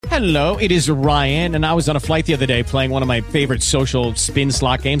Hello, it is Ryan, and I was on a flight the other day playing one of my favorite social spin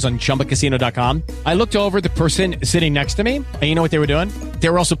slot games on ChumbaCasino.com. I looked over at the person sitting next to me, and you know what they were doing? They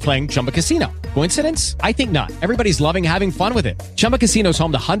were also playing Chumba Casino. Coincidence? I think not. Everybody's loving having fun with it. Chumba Casino is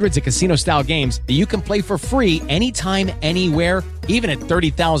home to hundreds of casino-style games that you can play for free anytime, anywhere, even at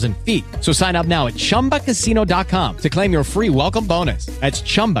 30,000 feet. So sign up now at ChumbaCasino.com to claim your free welcome bonus. That's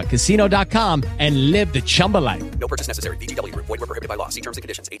ChumbaCasino.com and live the Chumba life. No purchase necessary. VGW. Void were prohibited by law. See terms and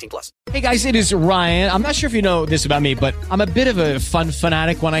conditions. 18+. Hey guys, it is Ryan. I'm not sure if you know this about me, but I'm a bit of a fun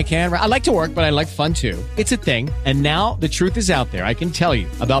fanatic when I can. I like to work, but I like fun too. It's a thing. And now the truth is out there. I can tell you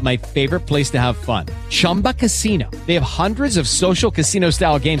about my favorite place to have fun. Chumba Casino. They have hundreds of social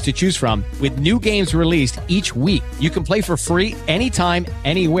casino-style games to choose from with new games released each week. You can play for free anytime,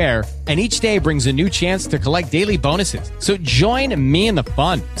 anywhere, and each day brings a new chance to collect daily bonuses. So join me in the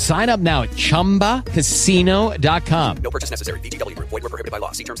fun. Sign up now at ChumbaCasino.com. No purchase necessary. VGW. Void were prohibited by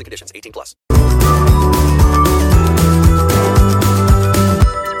law. See terms and conditions. 18+.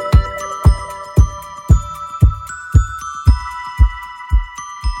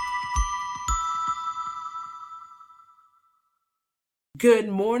 Good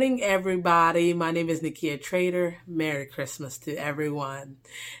morning, everybody. My name is NKJV. Merry Christmas to everyone.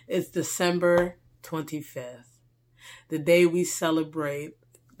 It's December 25th, the day we celebrate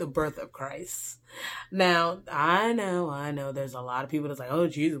the birth of Christ. Now, I know there's a lot of people that's like, oh,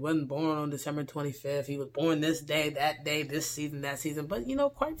 Jesus wasn't born on December 25th. He was born this day, that day, this season, that season. But,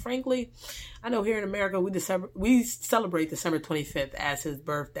 quite frankly, I know here in America, we celebrate December 25th as his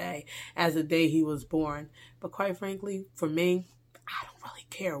birthday, as the day he was born. But quite frankly, for me, I don't really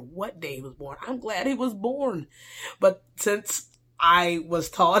care what day he was born. I'm glad he was born. But since I was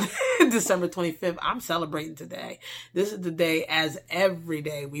taught December 25th, I'm celebrating today. This is the day, as every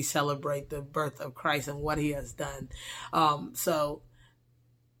day, we celebrate the birth of Christ and what he has done. So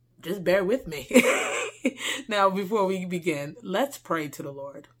just bear with me. Now, before we begin, let's pray to the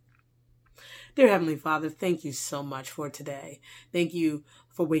Lord. Dear Heavenly Father, thank you so much for today. Thank you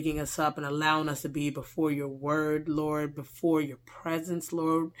for waking us up and allowing us to be before your word, Lord, before your presence,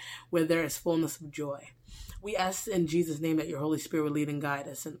 Lord, where there is fullness of joy. We ask in Jesus' name that your Holy Spirit will lead and guide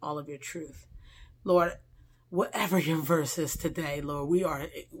us in all of your truth. Lord, whatever your verse is today, Lord,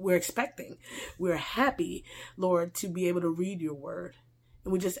 we're expecting. We're happy, Lord, to be able to read your word.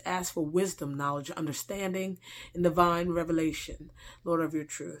 And we just ask for wisdom, knowledge, understanding, and divine revelation, Lord, of your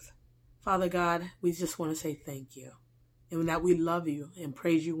truth. Father God, we just want to say thank you, and that we love you and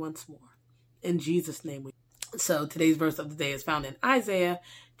praise you once more. In Jesus' name. So today's verse of the day is found in Isaiah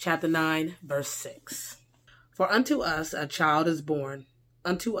chapter 9, verse 6. For unto us a child is born,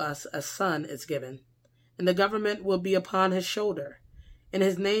 unto us a son is given, and the government will be upon his shoulder, and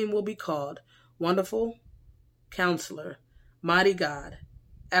his name will be called Wonderful, Counselor, Mighty God,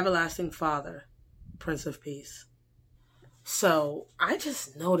 Everlasting Father, Prince of Peace. So I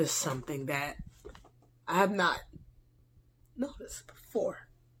just noticed something that I have not noticed before.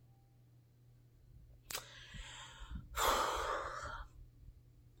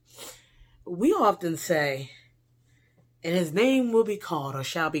 We often say, and his name will be called or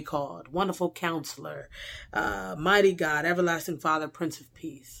shall be called Wonderful Counselor, Mighty God, Everlasting Father, Prince of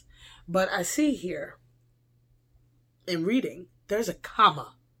Peace. But I see here in reading, there's a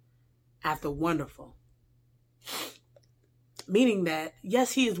comma after wonderful. Meaning that,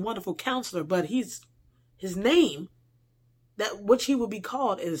 yes, he is Wonderful Counselor, but his name, that which he will be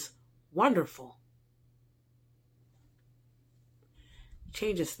called, is Wonderful.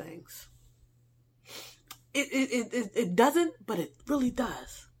 Changes things. It doesn't, but it really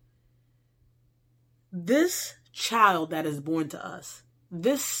does. This child that is born to us,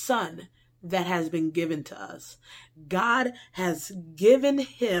 this son that has been given to us, God has given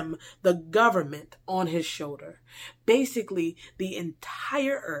him the government on his shoulder. Basically, the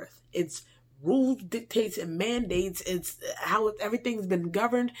entire earth, its rules, dictates, and mandates, it's how everything's been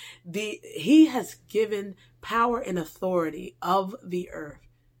governed. He has given power and authority of the earth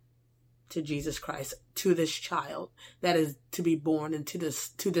to Jesus Christ, to this child that is to be born, and to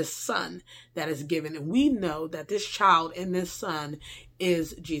this son that is given. And we know that this child and this son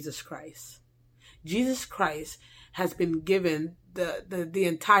is Jesus Christ. Jesus Christ has been given the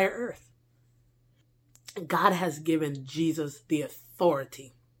entire earth. God has given Jesus the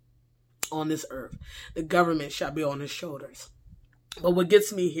authority on this earth. The government shall be on his shoulders. But what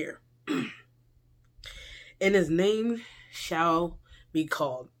gets me here, and his name shall be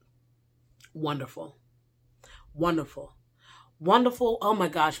called Wonderful. Wonderful. Wonderful. Oh my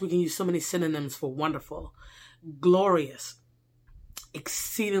gosh, we can use so many synonyms for wonderful. Glorious.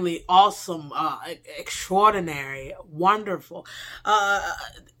 Exceedingly awesome. Extraordinary. Wonderful.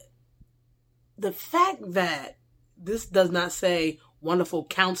 the fact that this does not say wonderful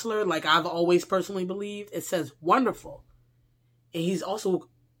counselor, like I've always personally believed, it says wonderful. And he's also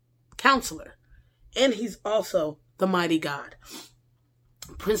counselor. And he's also the mighty God,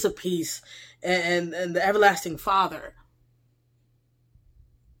 Prince of Peace, and the everlasting Father.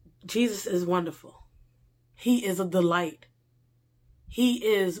 Jesus is wonderful. He is a delight. He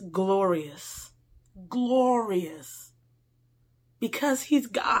is glorious. Glorious. Because he's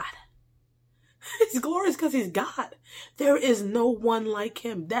God. He's glorious because he's God. There is no one like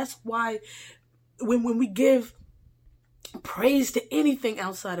him. That's why when we give praise to anything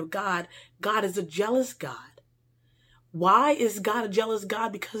outside of God, God is a jealous God. Why is God a jealous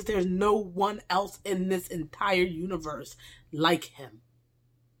God? Because there's no one else in this entire universe like him.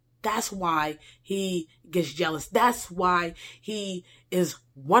 That's why he gets jealous. That's why he is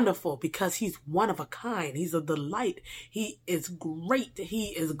wonderful, because he's one of a kind. He's a delight. He is great. He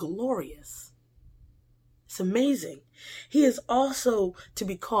is glorious. It's amazing. He is also to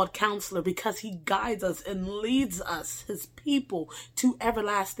be called counselor because he guides us and leads us, his people, to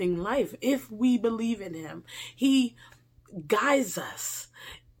everlasting life. If we believe in him, he guides us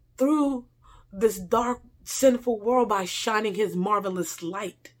through this dark, sinful world by shining his marvelous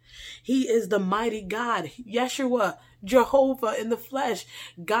light. He is the mighty God, Yeshua, Jehovah in the flesh,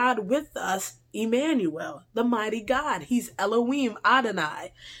 God with us, Emmanuel, the mighty God. He's Elohim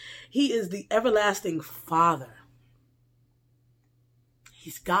Adonai. He is the everlasting Father.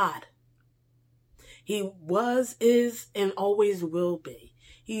 He's God. He was, is, and always will be.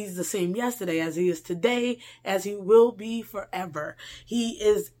 He's the same yesterday as he is today, as he will be forever. He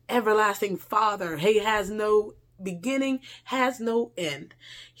is everlasting Father. He has no beginning, has no end.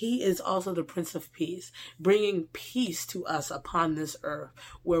 He is also the Prince of Peace, bringing peace to us upon this earth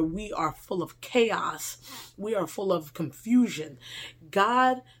where we are full of chaos. We are full of confusion.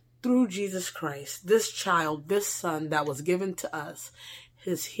 God, through Jesus Christ, this child, this son that was given to us,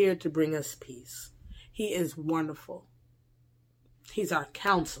 is here to bring us peace. He is wonderful. He's our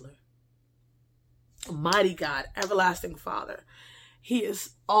counselor, mighty God, everlasting Father. He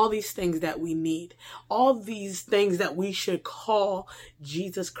is all these things that we need. All these things that we should call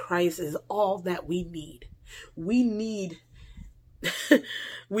Jesus Christ is all that we need. We need,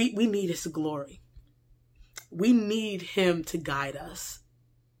 we need his glory. We need him to guide us.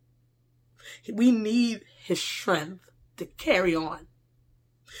 We need his strength to carry on.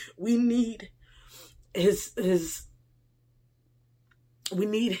 We need we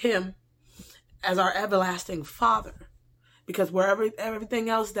need him as our everlasting Father. Because wherever everything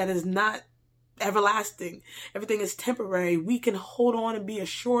else that is not everlasting, everything is temporary, we can hold on and be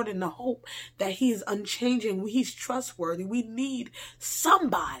assured in the hope that he is unchanging. He's trustworthy. We need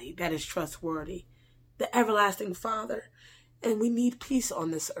somebody that is trustworthy, the everlasting Father. And we need peace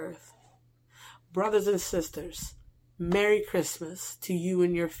on this earth. Brothers and sisters, Merry Christmas to you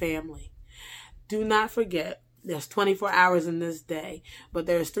and your family. Do not forget, there's 24 hours in this day, but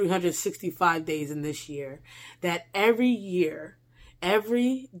there's 365 days in this year. That every year,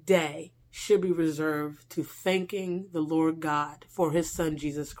 every day should be reserved to thanking the Lord God for his son,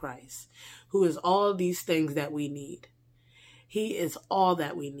 Jesus Christ, who is all these things that we need. He is all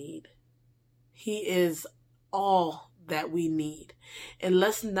that we need. He is all that we need. And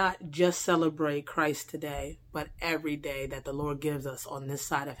let's not just celebrate Christ today, but every day that the Lord gives us on this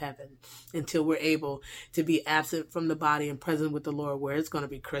side of heaven until we're able to be absent from the body and present with the Lord, where it's going to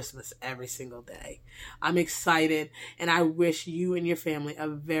be Christmas every single day. I'm excited, and I wish you and your family a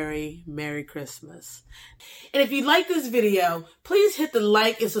very Merry Christmas. And if you like this video, please hit the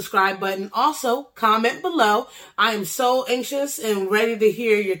like and subscribe button. Also, comment below. I am so anxious and ready to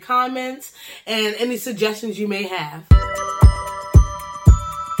hear your comments and any suggestions you may have.